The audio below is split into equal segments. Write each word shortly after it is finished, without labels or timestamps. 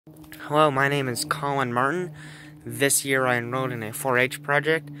Hello, my name is Colin Martin. This year I enrolled in a 4-H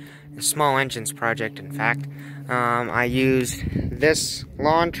project, a small engines project in fact. I used this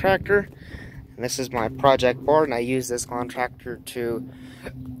lawn tractor. This is my project board, and I used this lawn tractor to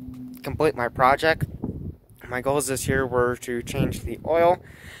complete my project. My goals this year were to change the oil,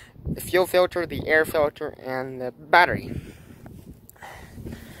 the fuel filter, the air filter, and the battery.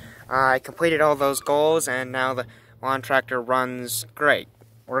 I completed all those goals, and now the lawn tractor runs great.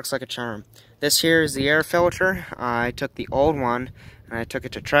 Works like a charm. This here is the air filter. I took the old one and I took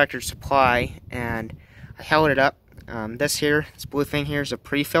it to Tractor Supply and I held it up. This blue thing here is a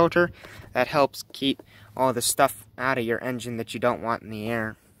pre-filter that helps keep all the stuff out of your engine that you don't want in the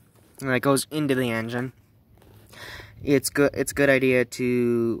air. And that goes into the engine. It's a good idea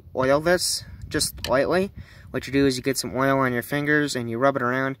to oil this just lightly. What you do is you get some oil on your fingers and you rub it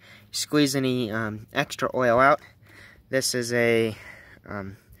around. You squeeze any extra oil out. This is a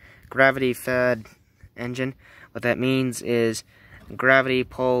gravity-fed engine. What that means is gravity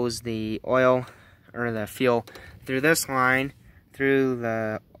pulls the oil or the fuel through this line, through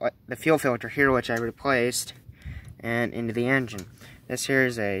the fuel filter here, which I replaced, and into the engine. This here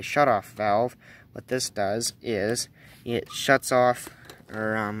is a shut-off valve. What this does is it shuts off,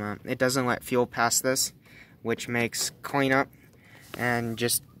 or it doesn't let fuel pass this, which makes cleanup and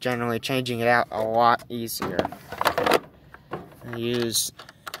just generally changing it out a lot easier. I use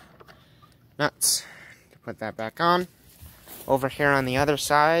nuts to put that back on. Over here on the other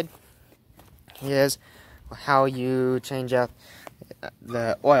side is how you change out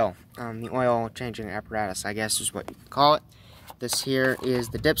the oil. The oil changing apparatus, I guess is what you call it. This here is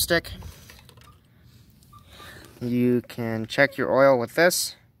the dipstick. You can check your oil with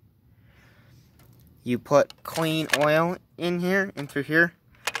this. You put clean oil in here and through here.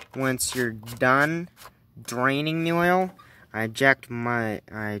 Once you're done draining the oil, I jacked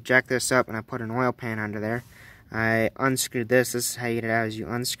this up and I put an oil pan under there. I unscrewed this. This is how you get it out: is you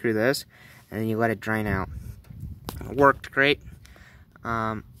unscrew this and then you let it drain out. It worked great.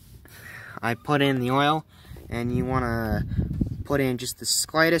 I put in the oil, and you want to put in just the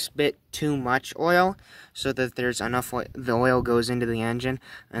slightest bit too much oil so that there's enough the oil goes into the engine,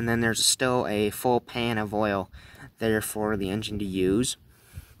 and then there's still a full pan of oil there for the engine to use.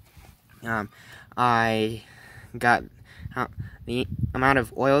 I got the amount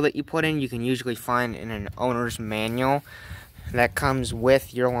of oil that you put in, you can usually find in an owner's manual that comes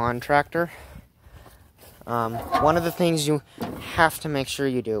with your lawn tractor. One of the things you have to make sure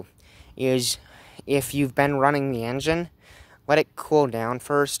you do is, if you've been running the engine, let it cool down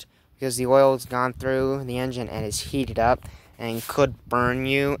first, because the oil has gone through the engine and is heated up and could burn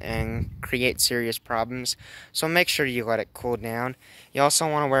you and create serious problems. So make sure you let it cool down. You also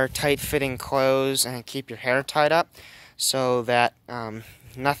want to wear tight-fitting clothes and keep your hair tied up so that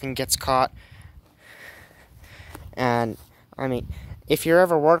nothing gets caught. And I mean, if you're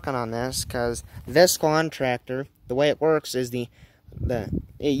ever working on this, because this lawn tractor, the way it works is it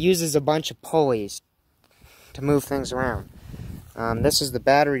uses a bunch of pulleys to move things around. This is the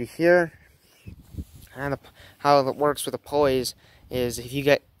battery here, and how it works with the pulleys is if you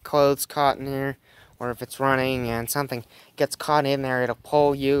get clothes caught in here, or if it's running and something gets caught in there, it'll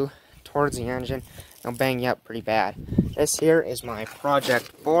pull you towards the engine. It'll bang you up pretty bad. This here is my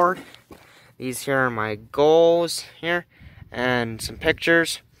project board. These here are my goals here, and some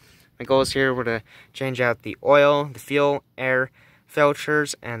pictures. My goals here were to change out the oil, the fuel, air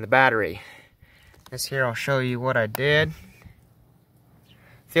filters, and the battery. This here, I'll show you what I did.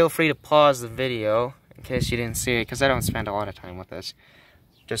 Feel free to pause the video in case you didn't see it, because I don't spend a lot of time with this,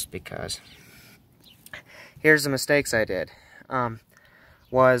 just because. Here's the mistakes I did.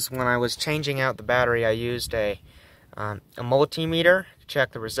 Was when I was changing out the battery, I used a multimeter to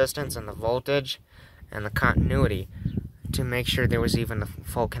check the resistance and the voltage and the continuity to make sure there was even a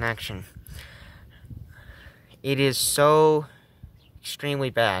full connection. It is so extremely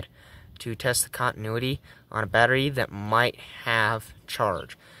bad to test the continuity on a battery that might have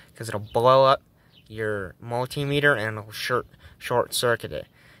charge, because it'll blow up your multimeter and it'll short circuit it.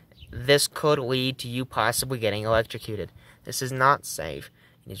 This could lead to you possibly getting electrocuted. This is not safe.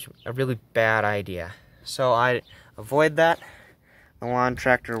 It's a really bad idea. So I avoid that. The lawn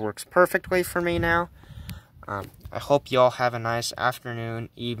tractor works perfectly for me now. I hope you all have a nice afternoon,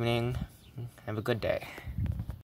 evening. Have a good day.